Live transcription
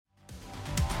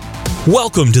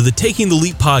Welcome to the Taking the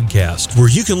Leap podcast, where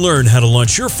you can learn how to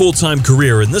launch your full-time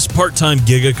career in this part-time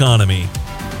gig economy.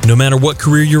 No matter what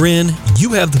career you're in,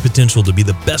 you have the potential to be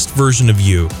the best version of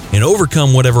you and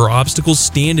overcome whatever obstacles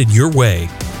stand in your way.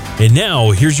 And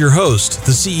now, here's your host,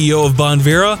 the CEO of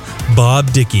Bonvera,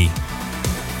 Bob Dickey.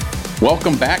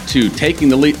 Welcome back to Taking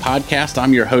the Leap podcast.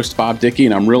 I'm your host, Bob Dickey,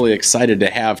 and I'm really excited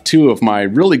to have two of my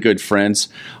really good friends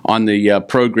on the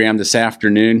program this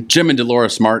afternoon. Jim and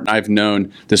Dolores Martin. I've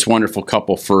known this wonderful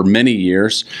couple for many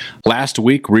years. Last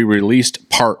week, we released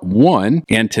part one,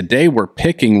 and today we're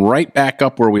picking right back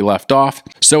up where we left off.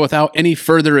 So without any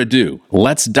further ado,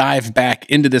 let's dive back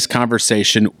into this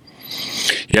conversation.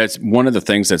 Yeah, it's one of the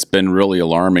things that's been really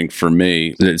alarming for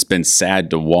me. It's been sad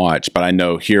to watch, but I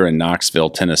know here in Knoxville,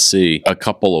 Tennessee, a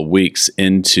couple of weeks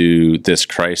into this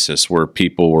crisis where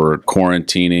people were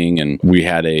quarantining and we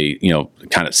had a,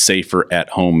 kind of safer at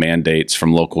home mandates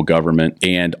from local government.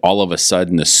 And all of a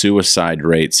sudden, the suicide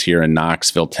rates here in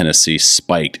Knoxville, Tennessee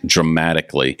spiked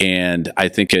dramatically. And I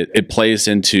think it plays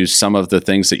into some of the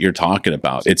things that you're talking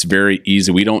about. It's very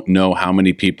easy. We don't know how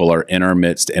many people are in our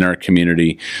midst, in our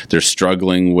community. They're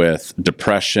struggling with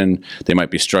depression. They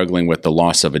might be struggling with the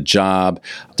loss of a job.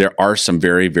 There are some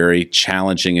very, very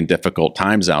challenging and difficult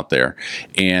times out there.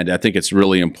 And I think it's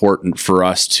really important for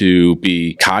us to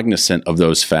be cognizant of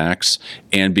those facts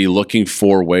and be looking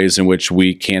for ways in which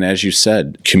we can, as you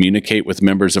said, communicate with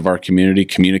members of our community,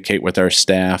 communicate with our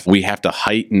staff. We have to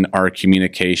heighten our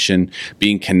communication,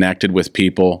 being connected with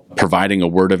people, providing a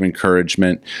word of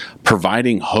encouragement,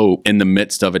 providing hope in the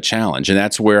midst of a challenge. And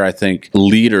that's where I think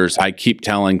leaders, I keep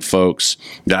telling folks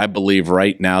that I believe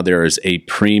right now there is a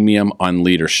premium on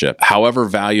leadership. However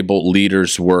valuable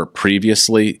leaders were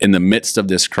previously, in the midst of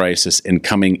this crisis and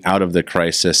coming out of the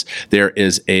crisis, there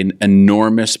is an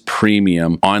enormous premium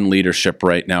on leadership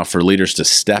right now for leaders to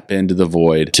step into the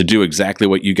void, to do exactly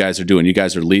what you guys are doing. You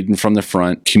guys are leading from the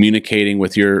front, communicating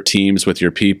with your teams, with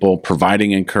your people,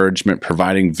 providing encouragement,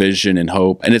 providing vision and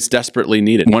hope, and it's desperately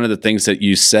needed. One of the things that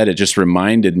you said, it just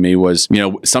reminded me was,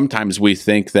 sometimes we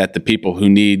think that the people who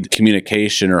need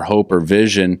communication or hope or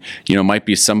vision, might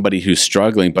be somebody who's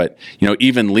struggling, but,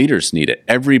 even leaders need it.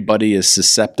 Everybody is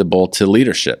susceptible to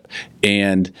leadership,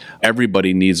 and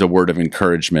everybody needs a word of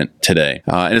encouragement today.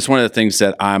 And it's one of the things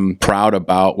that I'm proud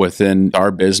about within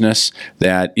our business,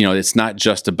 that, it's not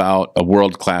just about a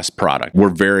world-class product. We're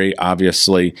very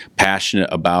obviously passionate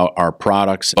about our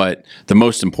products, but the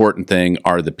most important thing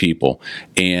are the people.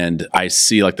 And I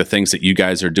see like the things that you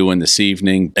guys are doing this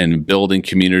evening and building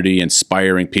community,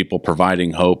 inspiring people,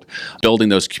 providing hope, building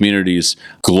those communities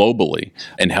globally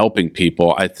and helping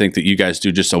people. I think that you guys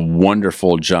do just a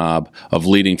wonderful job of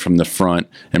leading from the front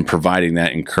and providing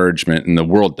that encouragement, and the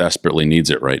world desperately needs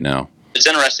it right now. It's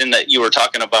interesting that you were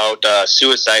talking about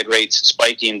suicide rates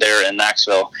spiking there in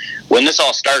Knoxville. When this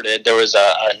all started, there was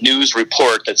a news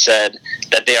report that said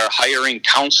that they are hiring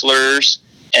counselors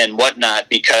and whatnot,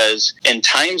 because in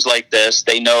times like this,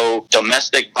 they know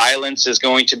domestic violence is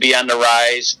going to be on the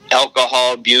rise,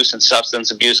 alcohol abuse and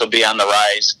substance abuse will be on the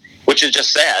rise, which is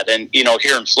just sad. And,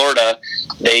 here in Florida,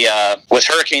 they, with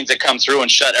hurricanes that come through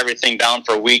and shut everything down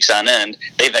for weeks on end,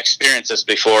 they've experienced this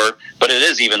before, but it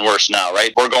is even worse now,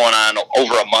 right? We're going on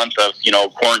over a month of,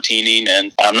 quarantining,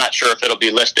 and I'm not sure if it'll be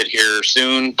lifted here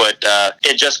soon, but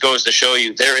it just goes to show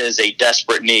you there is a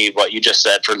desperate need, what you just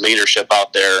said, for leadership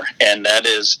out there. And that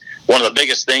is one of the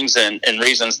biggest things and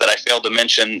reasons that I failed to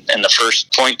mention in the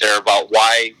first point there about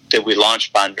why did we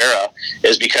launch Bonvera,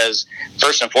 is because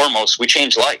first and foremost, we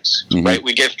change lives, right?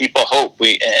 We give people hope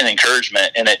and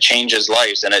encouragement, and it changes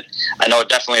lives. And I know it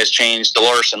definitely has changed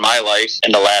Dolores and my life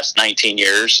in the last 19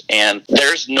 years. And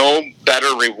there's no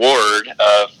better reward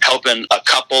of helping a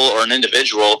couple or an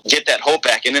individual get that hope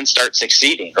back and then start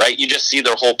succeeding, right? You just see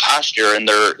their whole posture and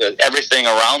everything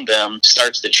around them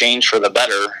starts to change for the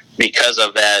better because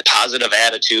of that positive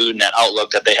attitude and that outlook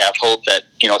that they have hope that,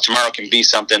 tomorrow can be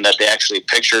something that they actually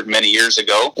pictured many years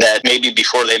ago, that maybe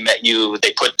before they met you,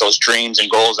 they put those dreams and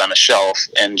goals on a shelf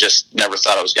and just never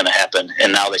thought it was going to happen.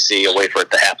 And now they see a way for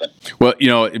it to happen. Well,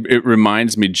 it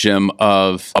reminds me, Jim,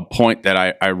 of a point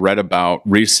that I read about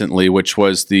recently, which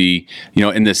was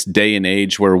in this day and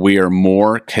age where we are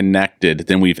more connected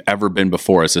than we've ever been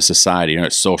before as a society,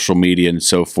 social media and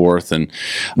so forth, and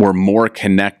we're more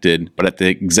connected, but at the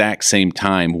exact same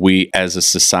time, we as a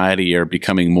society are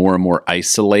becoming more and more isolated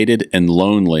isolated and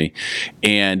lonely.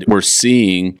 And we're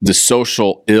seeing the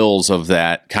social ills of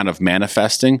that kind of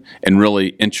manifesting in really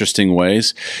interesting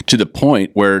ways, to the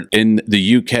point where in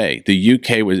the UK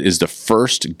is the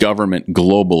first government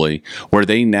globally where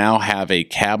they now have a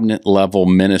cabinet level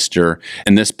minister,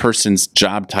 and this person's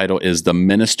job title is the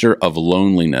Minister of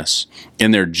Loneliness.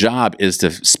 And their job is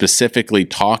to specifically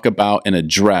talk about and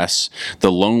address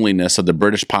the loneliness of the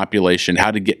British population,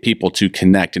 how to get people to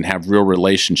connect and have real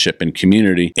relationship and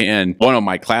community. And one of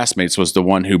my classmates was the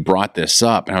one who brought this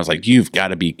up. And I was like, you've got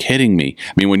to be kidding me.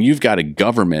 I mean, when you've got a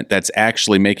government that's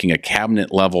actually making a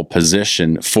cabinet level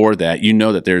position for that, you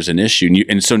know that there's an issue.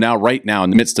 And so now, right now, in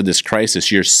the midst of this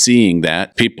crisis, you're seeing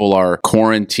that people are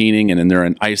quarantining and then they're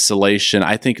in isolation.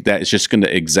 I think that is just going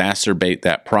to exacerbate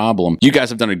that problem. You guys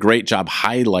have done a great job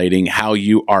highlighting how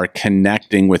you are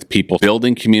connecting with people,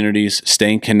 building communities,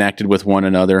 staying connected with one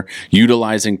another,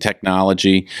 utilizing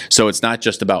technology. So it's not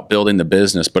just about building the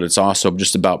business, but it's also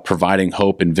just about providing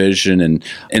hope and vision and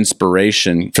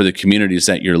inspiration for the communities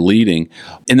that you're leading.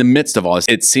 In the midst of all this,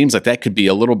 it seems like that could be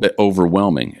a little bit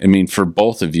overwhelming. I mean, for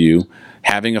both of you,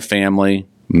 having a family,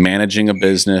 managing a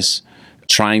business,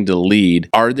 trying to lead,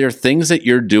 are there things that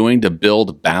you're doing to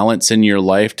build balance in your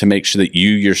life to make sure that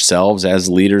you yourselves as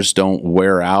leaders don't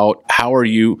wear out? How are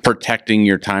you protecting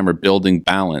your time or building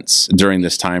balance during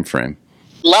this time frame?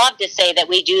 Love to say that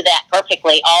we do that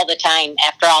perfectly all the time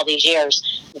after all these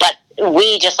years, but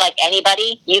we, just like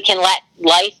anybody, you can let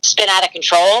life spin out of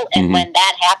control. And when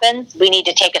that happens, we need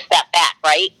to take a step back,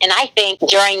 right? And I think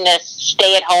during this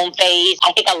stay-at-home phase,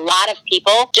 I think a lot of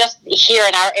people, just here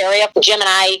in our area, Jim and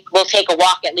I will take a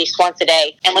walk at least once a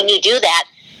day. And when you do that,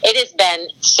 it has been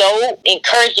so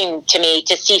encouraging to me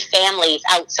to see families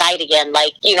outside again,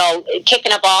 like, you know,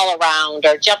 kicking a ball around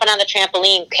or jumping on the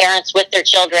trampoline, parents with their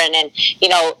children. And, you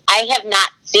know, I have not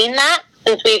seen that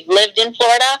since we've lived in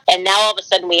Florida, and now all of a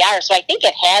sudden we are. So I think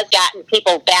it has gotten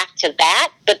people back to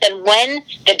that. But then when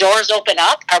the doors open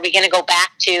up, are we going to go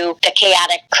back to the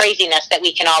chaotic craziness that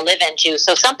we can all live into?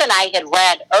 So something I had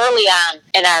read early on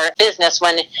in our business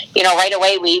when, you know, right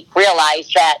away we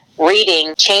realized that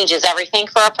reading changes everything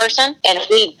for a person. And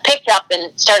we picked up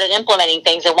and started implementing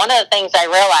things. And one of the things I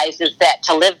realized is that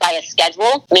to live by a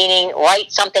schedule, meaning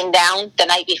write something down the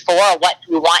night before, what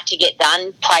we want to get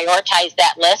done, prioritize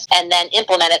that list, and then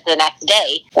implement it the next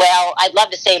day. Well, I'd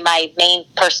love to say my main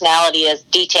personality is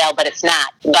detail, but it's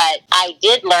not. But I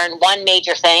did learn one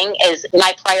major thing is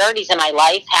my priorities in my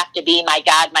life have to be my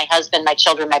God, my husband, my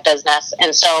children, my business.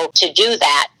 And so to do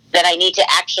that I need to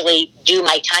actually do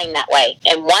my time that way.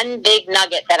 And one big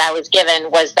nugget that I was given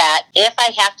was that if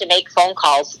I have to make phone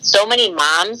calls, so many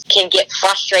moms can get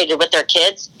frustrated with their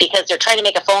kids because they're trying to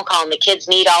make a phone call and the kids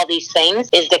need all these things,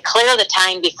 is to clear the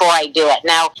time before I do it.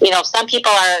 Now, you know, some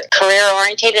people are career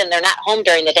oriented and they're not home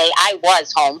during the day. I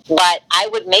was home, but I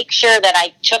would make sure that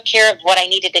I took care of what I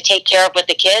needed to take care of with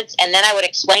the kids. And then I would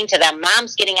explain to them,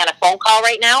 Mom's getting on a phone call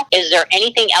right now. Is there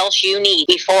anything else you need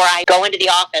before I go into the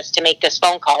office to make this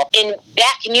phone call? In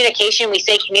that communication, we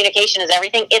say communication is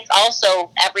everything. It's also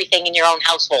everything in your own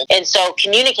household. And so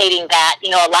communicating that,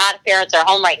 you know, a lot of parents are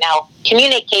home right now,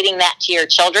 communicating that to your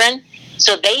children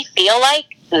so they feel like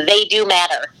they do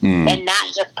matter and not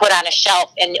just put on a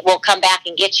shelf and we'll come back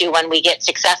and get you when we get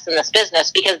success in this business,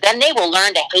 because then they will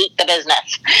learn to hate the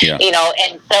business, you know.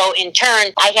 And so in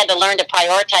turn, I had to learn to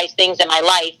prioritize things in my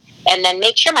life and then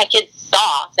make sure my kids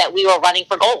saw that we were running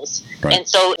for goals. Right. And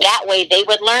so that way they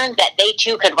would learn that they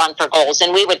too could run for goals,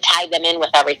 and we would tie them in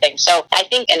with everything. So I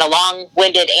think in a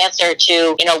long-winded answer to,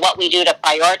 you know, what we do to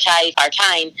prioritize our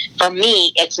time, for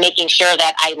me, it's making sure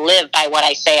that I live by what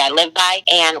I say I live by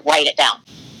and write it down.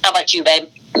 How about you, babe?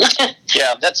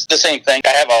 Yeah, that's the same thing. I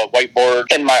have a whiteboard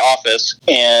in my office,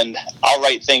 and I'll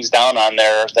write things down on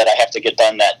there that I have to get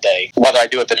done that day, whether I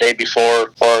do it the day before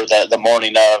or the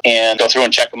morning of, and go through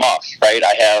and check them off, right?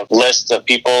 I have lists of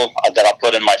people that I'll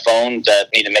put in my phone that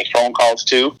need to make phone calls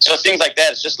to. So things like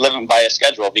that, it's just living by a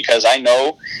schedule, because I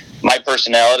know my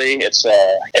personality, it's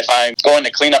if I'm going to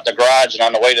clean up the garage and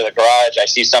on the way to the garage I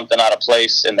see something out of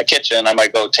place in the kitchen, I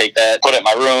might go take that, put it in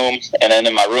my room, and then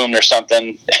in my room there's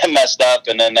something messed up,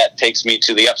 and then that takes me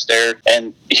to the upstairs,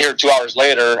 and here 2 hours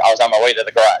later I was on my way to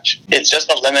the garage. It's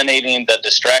just eliminating the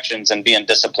distractions and being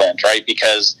disciplined, right?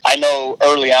 Because I know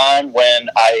early on when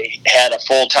I had a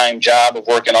full-time job of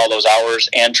working all those hours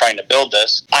and trying to build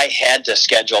this, I had to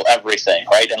schedule everything,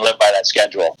 right, and live by that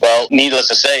schedule. Well, needless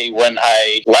to say, when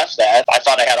I left that, I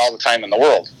thought I had all the time in the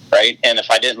world, right? And if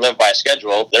I didn't live by a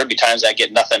schedule, there'd be times I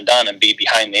get nothing done and be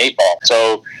behind the eight ball.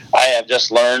 So I have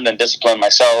just learned and disciplined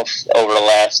myself over the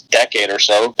last decade or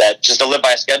so that just to live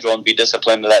by a schedule and be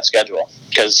disciplined to that schedule,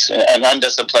 because an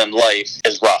undisciplined life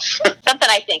is rough. Something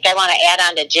I think I want to add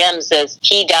on to Jim's is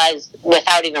he does,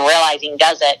 without even realizing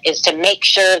does it, is to make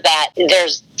sure that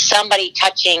there's somebody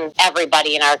touching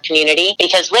everybody in our community,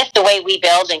 because with the way we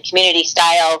build and community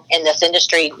style in this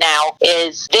industry now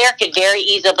is there could very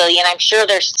easily, and I'm sure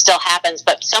there still happens,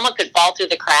 but someone could fall through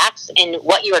the cracks. And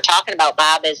what you were talking about,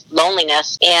 Bob, is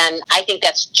loneliness. And I think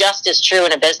that's just as true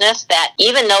in a business, that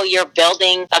even though you're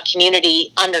building a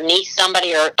community underneath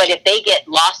somebody, but if they get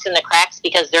lost in the cracks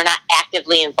because they're not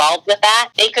actively involved with that,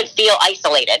 they could feel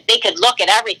isolated. They could look at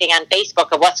everything on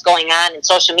Facebook of what's going on in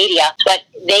social media, but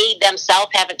they themselves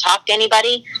haven't talked to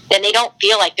anybody, then they don't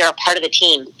feel like they're a part of the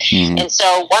team. Mm-hmm. And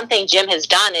so one thing Jim has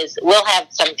done is we'll have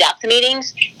some depth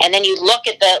meetings, and then you look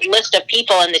at the list of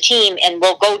people in the team, and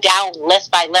we'll go down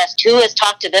list by list. Who has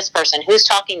talked to this person? Who's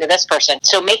talking to this person?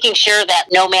 So making sure that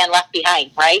no man left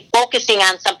behind, right? Focusing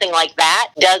on something like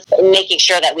that does making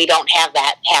sure that we don't have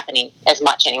that happening as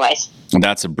much anyways.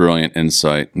 That's a brilliant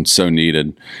insight and so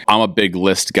needed. I'm a big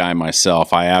list guy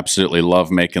myself. I absolutely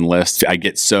love making lists. I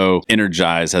get so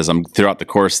energized as I'm throughout the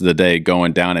course of the day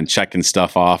going down and checking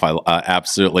stuff off. I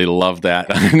absolutely love that.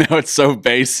 I know it's so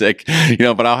basic,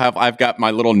 but I've got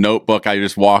my little notebook I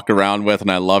just walk around with,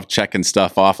 and I love checking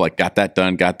stuff off, like got that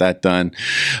done.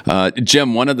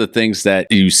 Jim, one of the things that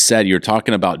you said, you're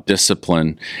talking about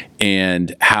discipline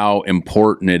and how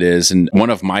important it is. And one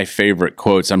of my favorite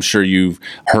quotes, I'm sure you've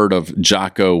heard of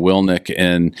Jocko Willink,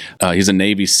 and he's a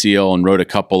Navy SEAL and wrote a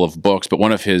couple of books, but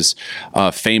one of his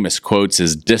famous quotes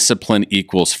is discipline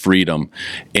equals freedom.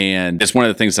 And it's one of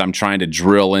the things that I'm trying to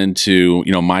drill into,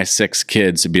 my 6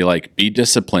 kids, to be like, be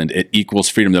disciplined. It equals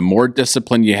freedom. The more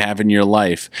discipline you have in your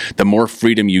life, the more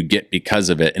freedom you get because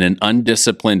of it. And an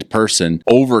undisciplined person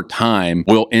over time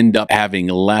will end up having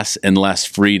less and less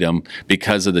freedom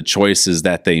because of the choices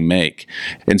that they make.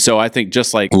 And so I think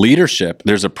just like leadership,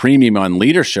 there's a premium on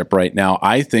leadership right now.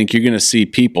 I think you're going to see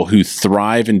people who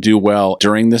thrive and do well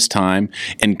during this time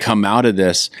and come out of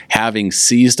this having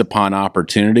seized upon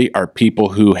opportunity are people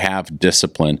who have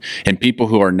discipline. And people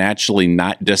who are naturally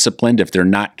not disciplined, if they're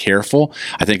not careful,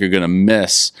 I think are going to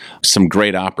miss some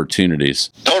great opportunities.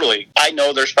 Totally. I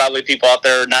know there's probably people out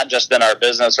there, not just in our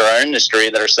business or our industry,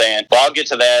 that are saying, well, I'll get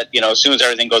to that, as soon as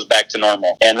everything goes back to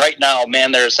normal. And right now,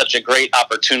 man, there's such a great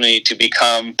opportunity to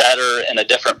become better and a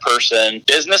different person.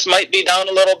 Business might be down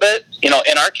a little bit.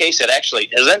 In our case, it actually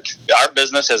isn't. Our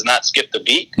business has not skipped a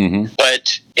beat. Mm-hmm.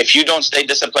 But if you don't stay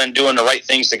disciplined, doing the right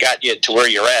things that got you to where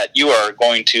you're at, you are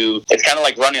going to, it's kind of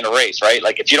like running a race, right?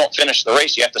 Like if you don't finish the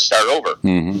race, you have to start over.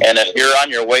 Mm-hmm. And if you're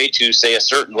on your way to, say, a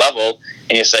certain level,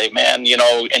 and you say, man,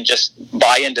 and just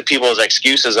buy into people's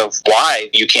excuses of why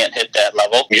you can't hit that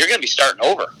level, you're going to be starting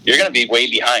over. You're going to be way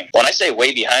behind. When I say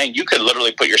way behind, you could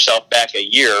literally put yourself back a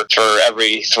year for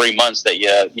every 3 months that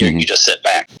you just sit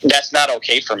back. That's not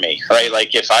okay for me, right?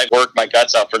 Like if I've worked my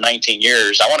guts out for 19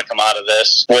 years, I want to come out of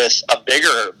this with a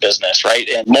bigger business, right?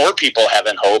 And more people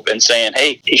having hope and saying,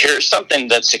 hey, here's something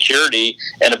that's security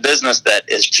in a business that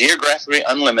is geographically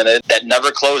unlimited, that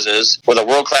never closes, with a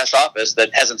world-class office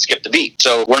that hasn't skipped a beat.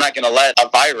 So we're not going to let a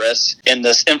virus in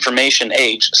this information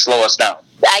age slow us down.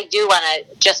 I do want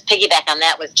to just piggyback on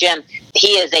that with Jim.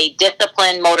 He is a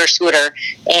disciplined motor scooter,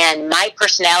 and my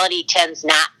personality tends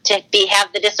not to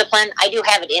have the discipline. I do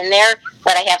have it in there,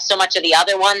 but I have so much of the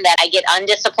other one that I get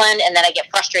undisciplined, and then I get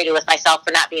frustrated with myself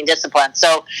for not being disciplined.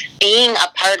 So being a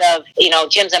part of,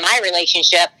 Jim's and my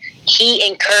relationship, he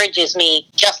encourages me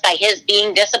just by his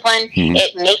being disciplined. Mm-hmm.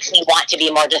 It makes me want to be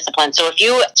more disciplined. So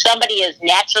if somebody is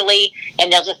naturally,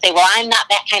 and they'll just say, well, I'm not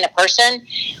that kind of person.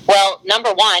 Well,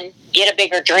 number one, get a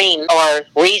bigger dream or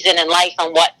reason in life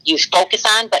on what you focus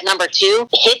on. But number two,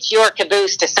 hitch your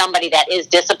caboose to somebody that is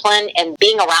disciplined, and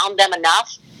being around them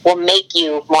enough will make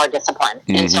you more disciplined.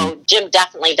 Mm-hmm. And so Jim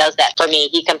definitely does that for me.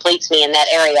 He completes me in that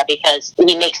area because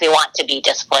he makes me want to be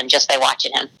disciplined just by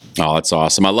watching him. Oh, that's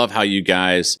awesome. I love how you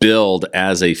guys build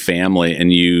as a family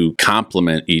and you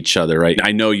complement each other, right?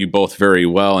 I know you both very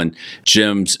well, and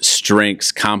Jim's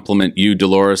strengths complement you,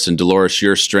 Dolores, and Dolores,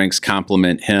 your strengths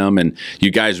complement him. And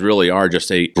you guys really are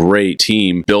just a great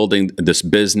team building this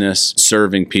business,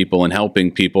 serving people and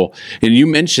helping people. And you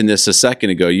mentioned this a second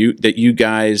ago, that you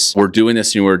guys were doing this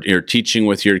and you were you're teaching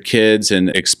with your kids and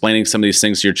explaining some of these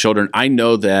things to your children. I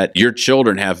know that your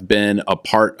children have been a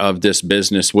part of this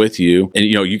business with you. And,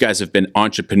 you guys have been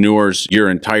entrepreneurs your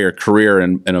entire career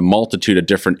in a multitude of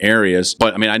different areas.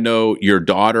 But I mean, I know your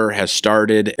daughter has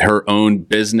started her own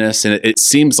business, and it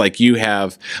seems like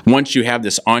once you have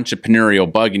this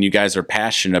entrepreneurial bug and you guys are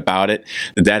passionate about it,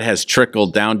 that has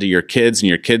trickled down to your kids, and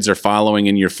your kids are following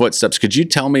in your footsteps. Could you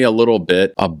tell me a little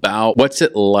bit about what's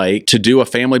it like to do a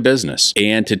family business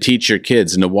and to teach your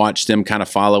kids and to watch them kind of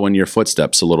follow in your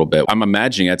footsteps a little bit? I'm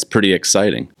imagining that's pretty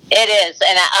exciting. It is.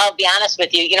 And I'll be honest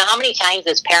with you. How many times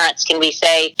as parents can we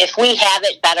say, if we have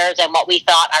it better than what we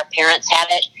thought our parents had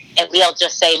it, and we'll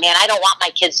just say, man, I don't want my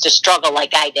kids to struggle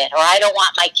like I did, or I don't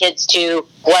want my kids to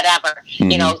whatever,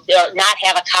 or not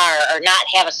have a car or not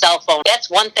have a cell phone. That's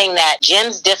one thing that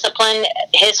Jim's disciplined.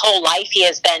 His whole life, he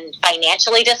has been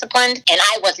financially disciplined, and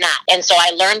I was not. And so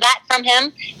I learned that from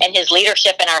him and his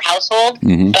leadership in our household.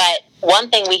 But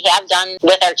one thing we have done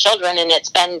with our children, and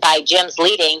it's been by Jim's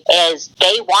leading, is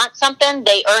they want something,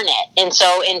 they earn it. And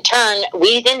so in turn,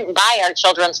 we didn't buy our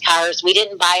children's cars. We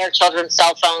didn't buy our children's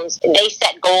cell phones. They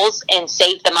set goals and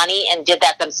saved the money and did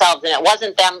that themselves. And it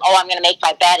wasn't them, I'm going to make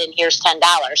my bed and here's $10.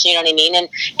 You know what I mean? And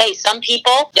hey, some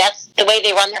people, that's the way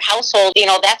they run their household.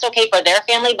 That's okay for their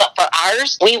family, but for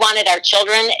ours, we wanted our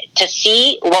children to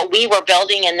see what we were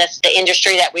building in the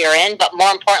industry that we are in, but more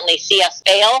importantly, see us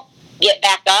fail, get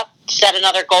back up, set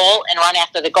another goal, and run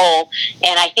after the goal.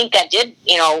 And I think that did,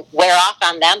 wear off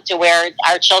on them to where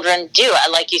our children do.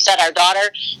 Like you said, our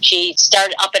daughter, she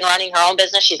started up and running her own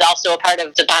business. She's also a part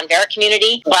of the Bonvera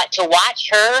community. But to watch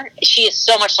her, she is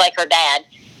so much like her dad.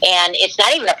 And it's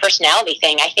not even a personality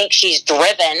thing. I think she's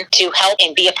driven to help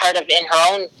and be a part of in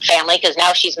her own family, because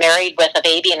now she's married with a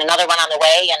baby and another one on the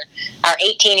way. And our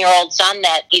 18-year-old son,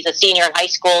 that he's a senior in high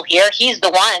school here, he's the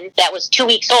one that was 2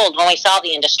 weeks old when we saw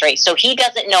the industry. So he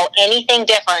doesn't know anything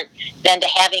different than to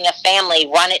having a family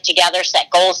run it together,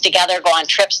 set goals together, go on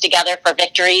trips together for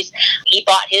victories. He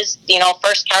bought his,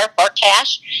 first car for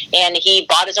cash, and he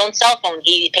bought his own cell phone.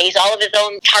 He pays all of his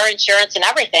own car insurance and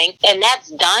everything. And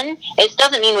that's done. It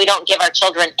doesn't mean we don't give our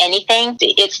children anything.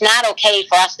 It's not okay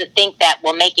for us to think that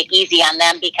we'll make it easy on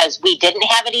them because we didn't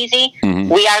have it easy.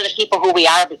 We are the people who we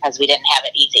are because we didn't have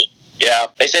it easy. Yeah,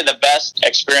 they say the best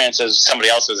experience is somebody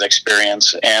else's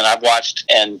experience. And I've watched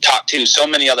and talked to so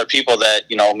many other people that,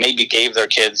 maybe gave their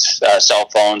kids cell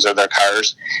phones or their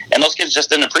cars, and those kids just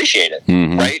didn't appreciate it,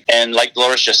 right? And like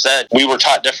Dolores just said, we were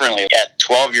taught differently. At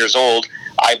 12 years old,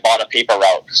 I bought a paper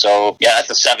route. So, yeah, that's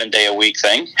a 7-day-a-week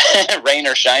thing. Rain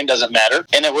or shine, doesn't matter.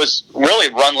 And it was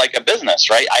really run like a business,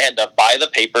 right? I had to buy the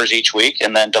papers each week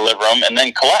and then deliver them and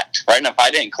then collect, right? And if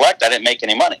I didn't collect, I didn't make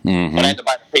any money. And I had to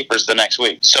buy the papers the next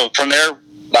week. So from there,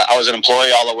 I was an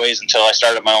employee all the ways until I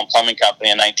started my own plumbing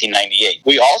company in 1998.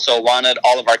 We also wanted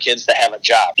all of our kids to have a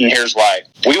job. And here's why.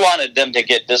 We wanted them to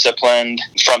get disciplined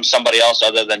from somebody else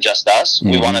other than just us.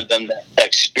 We wanted them to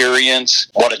experience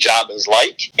what a job is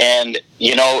like. And,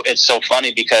 it's so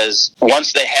funny because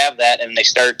once they have that and they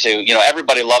start to,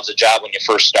 everybody loves a job when you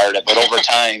first start it, but over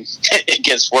time it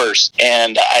gets worse.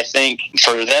 And I think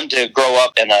for them to grow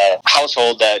up in a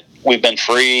household that we've been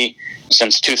free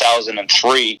since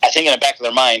 2003, I think in the back of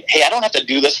their mind, hey, I don't have to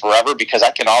do this forever because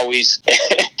I can always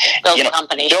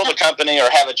build a company or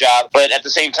have a job. But at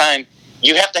the same time,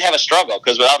 you have to have a struggle,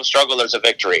 because without a struggle, there's a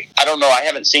victory. I don't know. I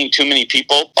haven't seen too many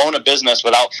people own a business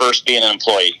without first being an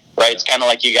employee, right? It's kind of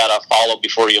like you got to follow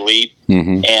before you lead.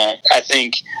 And I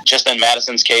think just in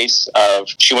Madison's case,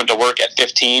 she went to work at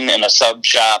 15 in a sub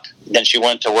shop. Then she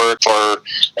went to work for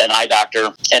an eye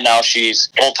doctor, and now she's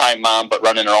full-time mom, but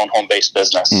running her own home-based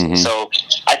business. So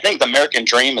I think the American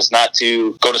dream is not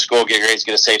to go to school, get grades,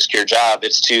 get a safe, secure job.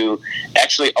 It's to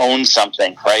actually own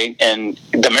something, right? And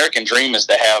the American dream is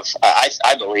to have,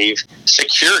 I believe,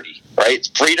 security. Right?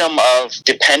 Freedom of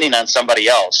depending on somebody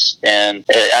else. And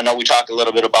I know we talked a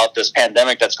little bit about this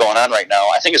pandemic that's going on right now.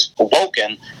 I think it's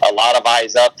woken a lot of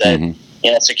eyes up that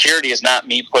security is not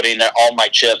me putting all my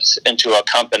chips into a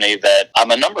company that I'm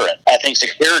a number in. I think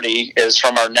security is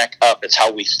from our neck up. It's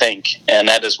how we think. And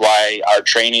that is why our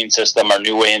training system, our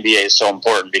New Way MBA is so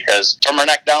important, because from our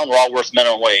neck down, we're all worth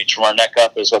minimum wage. From our neck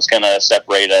up is what's going to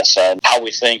separate us on how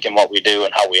we think and what we do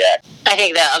and how we act. I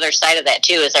think the other side of that,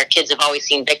 too, is our kids have always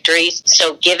seen victories.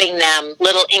 So giving them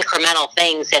little incremental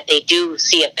things that they do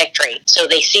see a victory. So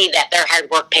they see that their hard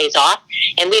work pays off.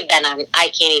 And we've been on, I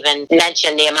can't even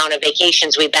mention the amount of vacations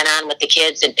vacations we've been on with the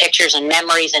kids and pictures and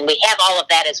memories, and we have all of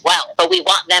that as well. But we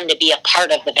want them to be a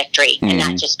part of the victory and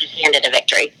not just be handed a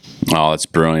victory. Oh, that's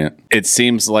brilliant. It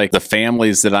seems like the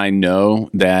families that I know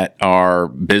that are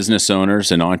business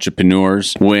owners and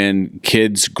entrepreneurs, when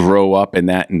kids grow up in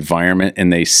that environment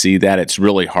and they see that, it's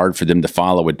really hard for them to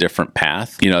follow a different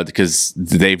path, because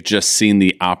they've just seen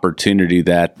the opportunity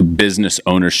that business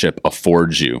ownership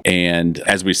affords you. And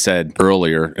as we said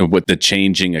earlier, with the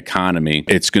changing economy,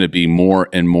 it's going to be more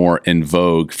and more in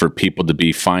vogue for people to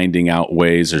be finding out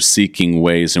ways or seeking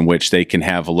ways in which they can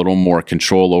have a little more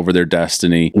control over their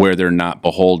destiny, where they're not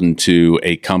beholden to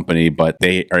a company, but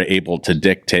they are able to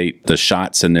dictate the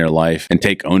shots in their life and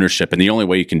take ownership. And the only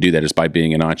way you can do that is by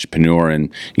being an entrepreneur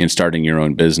and starting your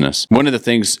own business. One of the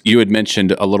things you had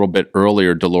mentioned a little bit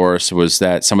earlier, Dolores, was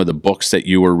that some of the books that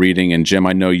you were reading, and Jim,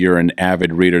 I know you're an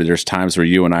avid reader. There's times where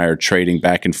you and I are trading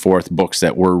back and forth books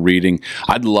that we're reading.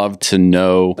 I'd love to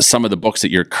know some of the books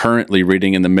that you're currently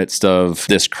reading in the midst of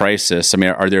this crisis. I mean,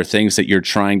 are there things that you're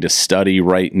trying to study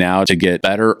right now to get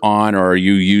better on, or are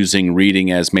you using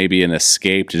reading as maybe an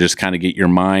escape to just kind of get your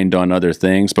mind on other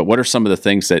things? But what are some of the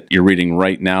things that you're reading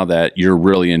right now that you're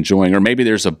really enjoying? Or maybe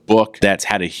there's a book that's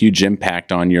had a huge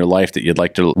impact on your life that you'd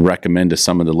like to recommend to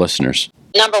some of the listeners.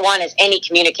 Number one is any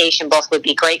communication book would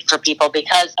be great for people,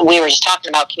 because we were just talking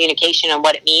about communication and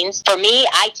what it means. For me,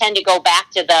 I tend to go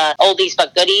back to the oldies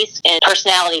but goodies, and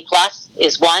Personality Plus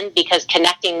is one, because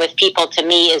connecting with people to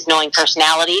me is knowing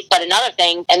personalities. But another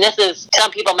thing, and this is,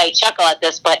 some people may chuckle at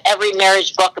this, but every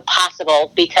marriage book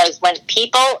possible, because when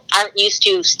people aren't used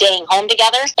to staying home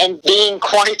together and being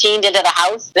quarantined into the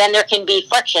house, then there can be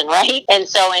friction, right? And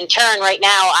so in turn, right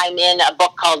now, I'm in a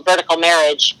book called Vertical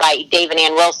Marriage by Dave and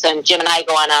Ann Wilson. Jim and I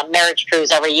go on a marriage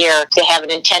cruise every year to have an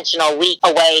intentional week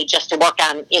away just to work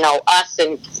on, us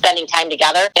and spending time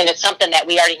together. And it's something that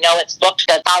we already know it's booked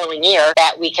the following year,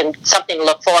 that we can, something to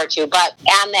look forward to. But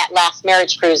on that last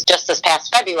marriage cruise just this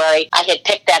past February, I had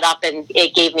picked that up, and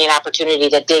it gave me an opportunity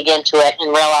to dig into it and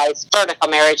realize vertical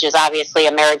marriage is obviously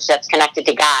a marriage that's connected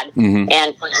to God. Mm-hmm.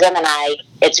 And for Jim and I,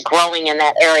 it's growing in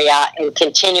that area and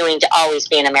continuing to always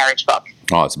be in a marriage book.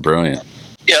 Oh, it's brilliant.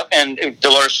 Yep, and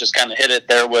Dolores just kind of hit it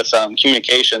there with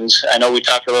communications. I know we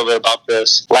talked a little bit about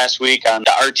this last week on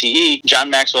the RTE, John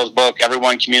Maxwell's book,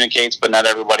 Everyone Communicates, but Not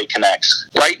Everybody Connects.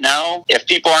 Right now, if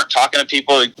people aren't talking to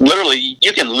people, literally,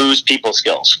 you can lose people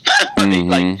skills.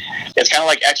 Mm-hmm. It's kind of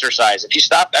like exercise. If you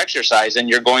stop exercising,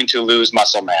 you're going to lose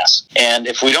muscle mass. And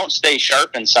if we don't stay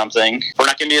sharp in something, we're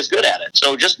not going to be as good at it.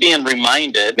 So just being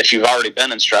reminded, if you've already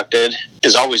been instructed,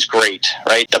 is always great,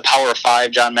 right? The Power of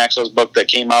Five, John Maxwell's book that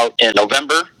came out in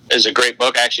November, is a great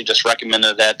book. I actually just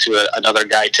recommended that to another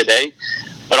guy today.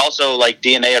 But also like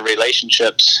DNA of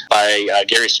Relationships by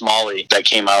Gary Smalley that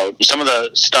came out. Some of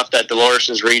the stuff that Dolores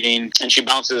is reading, and she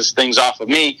bounces things off of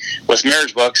me with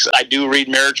marriage books. I do read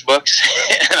marriage books,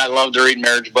 and I love to read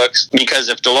marriage books, because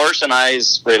if Dolores and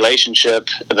I's relationship,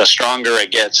 the stronger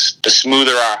it gets, the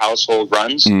smoother our household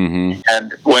runs. Mm-hmm.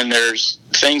 And when there's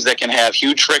things that can have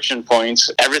huge friction points,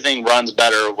 everything runs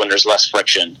better when there's less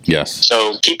friction. Yes.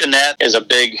 So keeping that is a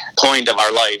big point of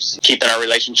our lives, keeping our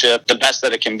relationship the best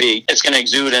that it can be. It's going to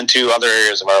exude into other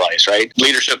areas of our lives, right?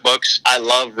 Leadership books. I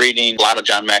love reading a lot of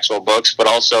John Maxwell books, but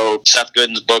also Seth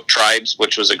Godin's book, Tribes,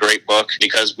 which was a great book,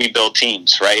 because we build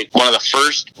teams, right? One of the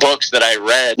first books that I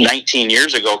read 19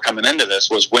 years ago coming into this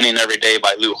was Winning Every Day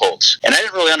by Lou Holtz. And I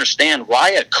didn't really understand why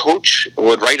a coach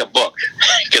would write a book,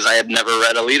 because I had never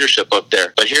read a leadership book there.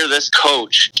 But here this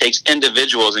coach takes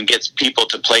individuals and gets people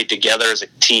to play together as a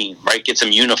team, right? Gets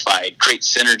them unified,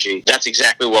 creates synergy. That's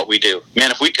exactly what we do. Man,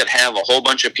 if we could have a whole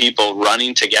bunch of people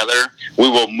running together, we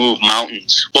will move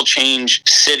mountains. We'll change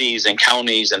cities and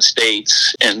counties and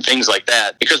states and things like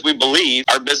that, because we believe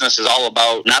our business is all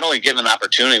about not only giving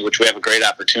opportunity, which we have a great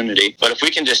opportunity, but if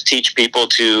we can just teach people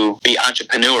to be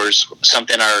entrepreneurs,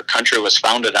 something our country was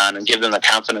founded on, and give them the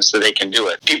confidence that they can do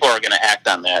it, people are going to act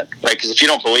on that, right? Because if you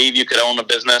don't believe you could own a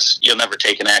business, you'll never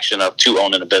take an action to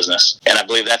owning a business. And I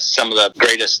believe that's some of the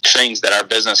greatest things that our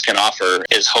business can offer,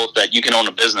 is hope that you can own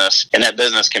a business, and that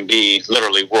business can be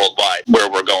literally worldwide, where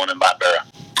we're going in Bonbera.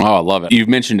 Oh, I love it. You've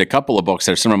mentioned a couple of books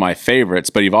that are some of my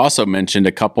favorites, but you've also mentioned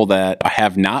a couple that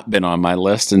have not been on my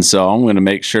list. And so I'm going to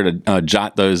make sure to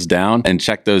jot those down and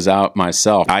check those out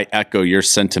myself. I echo your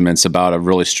sentiments about a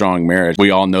really strong marriage.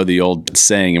 We all know the old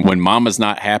saying, when mama's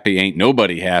not happy, ain't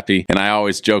nobody happy. And I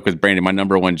always joke with Brandy, my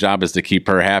number one job is to keep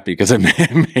her happy, because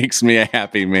it makes me a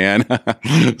happy man.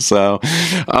 So,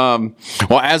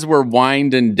 well, as we're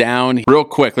winding down, real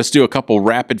quick, let's do a couple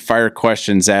rapid fire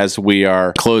questions as we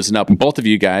are closing up. Both of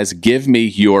you guys guys, give me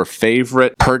your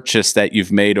favorite purchase that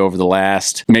you've made over the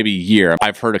last maybe year.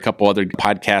 I've heard a couple other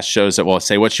podcast shows that will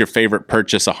say, what's your favorite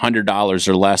purchase, $100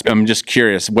 or less? I'm just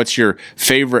curious, what's your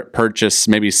favorite purchase?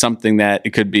 Maybe something that it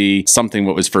could be something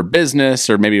that was for business,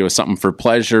 or maybe it was something for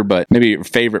pleasure, but maybe your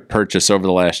favorite purchase over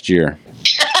the last year.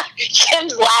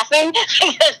 Jim's laughing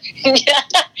because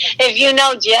if you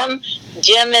know Jim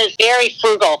is very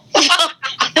frugal.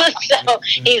 So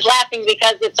he's laughing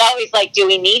because it's always like, do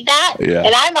we need that? Yeah.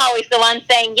 And I'm always the one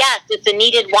saying, yes, it's a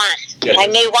needed want. Yeah, I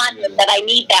may want it, but I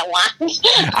need that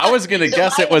want. I was going to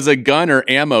guess it was a gun or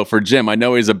ammo for Jim. I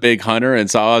know he's a big hunter,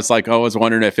 and so I was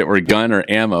wondering if it were gun or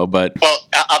ammo. But well,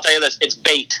 I'll tell you this: it's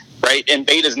bait, right? And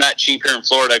bait is not cheap here in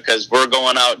Florida because we're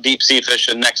going out deep sea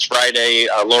fishing next Friday,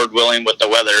 Lord willing, with the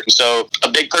weather. So a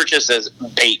big purchase is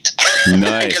bait.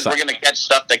 Nice. Because we're going to catch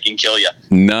stuff that can kill you.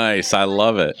 Nice. I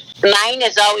love it. Mine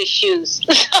is always shoes.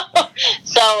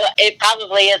 So it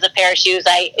probably is a pair of shoes.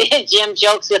 Jim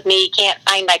jokes with me, he can't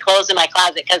find my clothes in my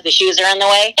closet because the shoes are in the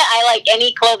way. I like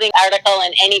any clothing article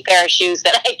and any pair of shoes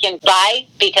that I can buy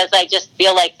because I just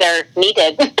feel like they're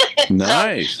needed.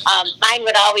 Nice. So, mine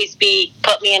would always be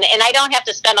put me in, and I don't have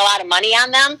to spend a lot of money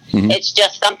on them. Mm-hmm. It's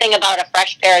just something about a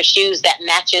fresh pair of shoes that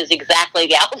matches exactly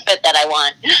the outfit that I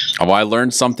want. Oh, I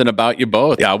learned something about you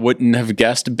both. I wouldn't have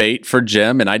guessed bait for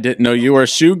Jim, and I didn't know you were a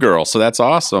shoe girl, so that's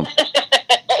awesome.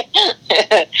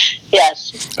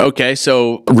 Yes. Okay,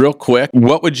 so real quick,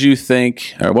 what would you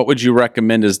think, or what would you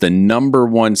recommend is the number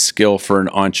one skill for an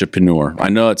entrepreneur? I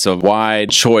know it's a wide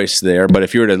choice there, but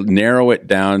if you were to narrow it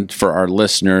down for our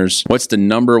listeners, what's the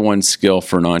number one skill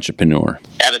for an entrepreneur?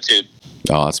 Attitude.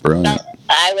 Oh, that's brilliant.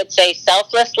 I would say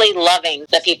selflessly loving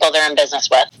the people they're in business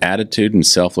with. Attitude and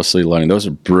selflessly loving. Those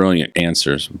are brilliant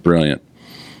answers. Brilliant.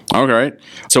 All right.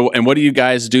 So, and what do you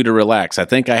guys do to relax? I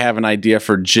think I have an idea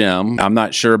for Jim. I'm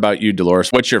not sure about you, Dolores.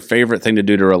 What's your favorite thing to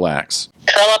do to relax?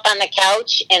 Curl up on the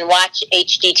couch and watch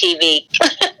HGTV.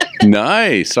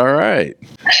 Nice. All right.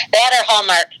 That or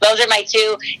Hallmark. Those are my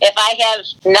two. If I have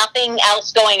nothing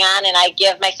else going on and I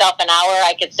give myself an hour,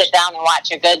 I could sit down and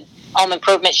watch a good home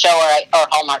improvement show or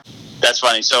Hallmark. That's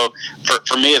funny. So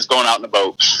for me, it's going out in a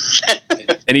boat.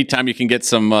 Anytime you can get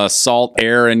some salt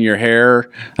air in your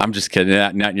hair. I'm just kidding.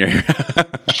 Not in your hair.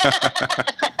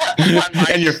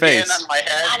 And your face. On my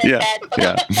head.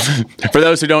 Yeah. For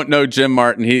those who don't know Jim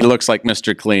Martin, he looks like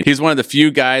Mr. Clean. He's one of the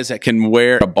few guys that can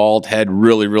wear a bald head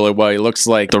really, really well. He looks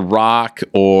like The Rock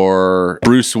or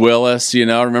Bruce Willis. You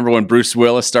know, remember when Bruce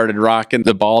Willis started rocking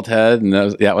the bald head? And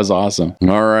that was awesome.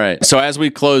 All right. So as we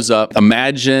close up,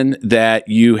 imagine that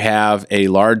you have a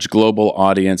large global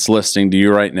audience listening to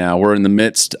you right now. We're in the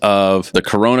midst of the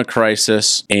corona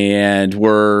crisis, and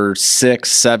we're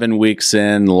 6-7 weeks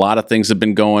in. A lot of things have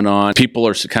been going on. People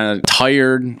are kind of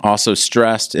tired, also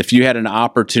stressed. If you had an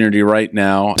opportunity right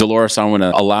now, Dolores, I want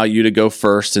to allow you to go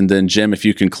first, and then Jim, if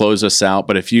you can close us out.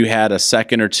 But if you had a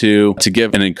second or two to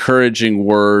give an encouraging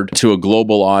word to a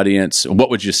global audience, what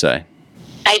would you say?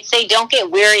 I'd say don't get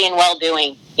weary in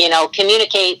well-doing. You know,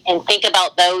 communicate and think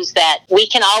about those that we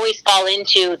can always fall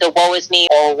into the woe is me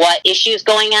or what issues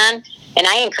going on. And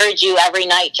I encourage you every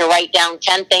night to write down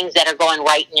 10 things that are going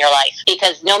right in your life.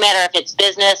 Because no matter if it's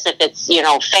business, if it's,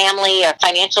 family or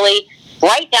financially,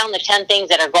 write down the 10 things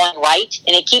that are going right.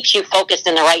 And it keeps you focused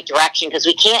in the right direction because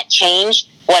we can't change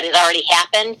what has already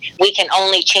happened. We can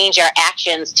only change our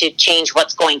actions to change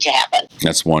what's going to happen.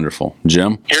 That's wonderful.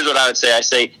 Jim? Here's what I would say. I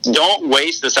say, don't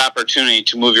waste this opportunity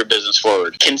to move your business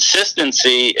forward.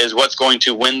 Consistency is what's going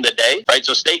to win the day, right?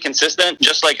 So stay consistent,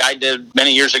 just like I did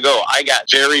many years ago. I got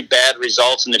very bad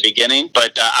results in the beginning,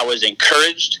 but I was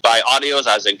encouraged by audios.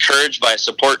 I was encouraged by a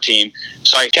support team.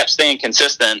 So I kept staying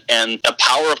consistent, and the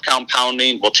power of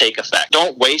compounding will take effect.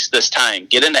 Don't waste this time.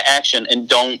 Get into action and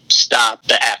don't stop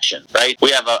the action, right?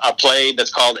 We have a play that's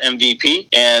called MVP,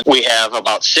 and we have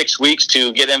about 6 weeks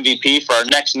to get MVP for our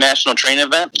next national training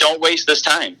event. Don't waste this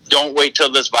time. Don't wait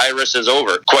till this virus is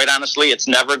over. Quite honestly, it's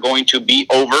never going to be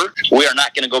over. We are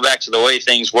not going to go back to the way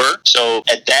things were. So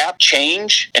adapt,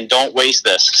 change, and don't waste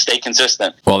this. Stay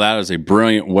consistent. Well, that is a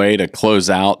brilliant way to close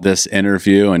out this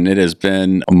interview, and it has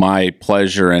been my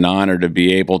pleasure and honor to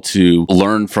be able to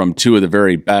learn from two of the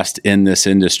very best in this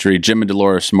industry. Jim and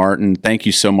Dolores Martin, thank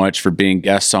you so much for being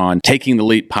guests on Taking the the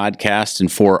Leap podcast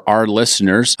and for our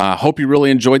listeners. I hope you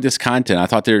really enjoyed this content. I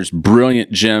thought there's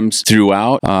brilliant gems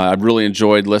throughout. I've really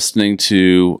enjoyed listening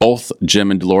to both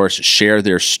Jim and Dolores share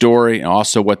their story and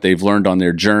also what they've learned on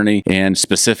their journey, and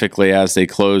specifically as they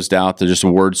closed out, they're just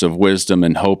words of wisdom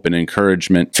and hope and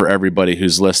encouragement for everybody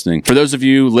who's listening. For those of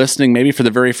you listening, maybe for the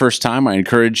very first time, I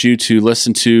encourage you to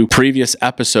listen to previous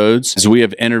episodes as we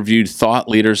have interviewed thought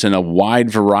leaders in a wide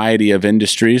variety of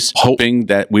industries, hoping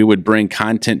that we would bring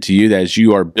content to you that as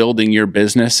you are building your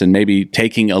business and maybe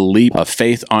taking a leap of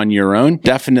faith on your own.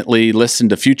 Definitely listen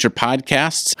to future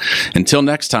podcasts. Until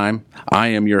next time, I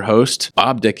am your host,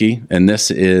 Bob Dickey, and this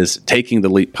is Taking the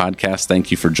Leap podcast.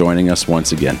 Thank you for joining us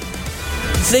once again.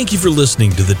 Thank you for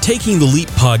listening to the Taking the Leap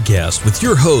podcast with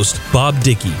your host, Bob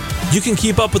Dickey. You can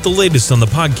keep up with the latest on the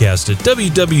podcast at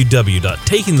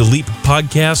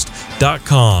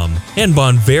www.takingtheleappodcast.com and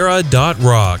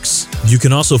bonvera.rocks. You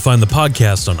can also find the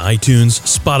podcast on iTunes,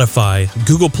 Spotify,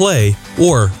 Google Play,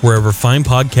 or wherever fine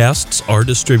podcasts are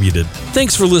distributed.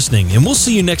 Thanks for listening, and we'll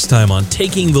see you next time on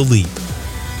Taking the Leap.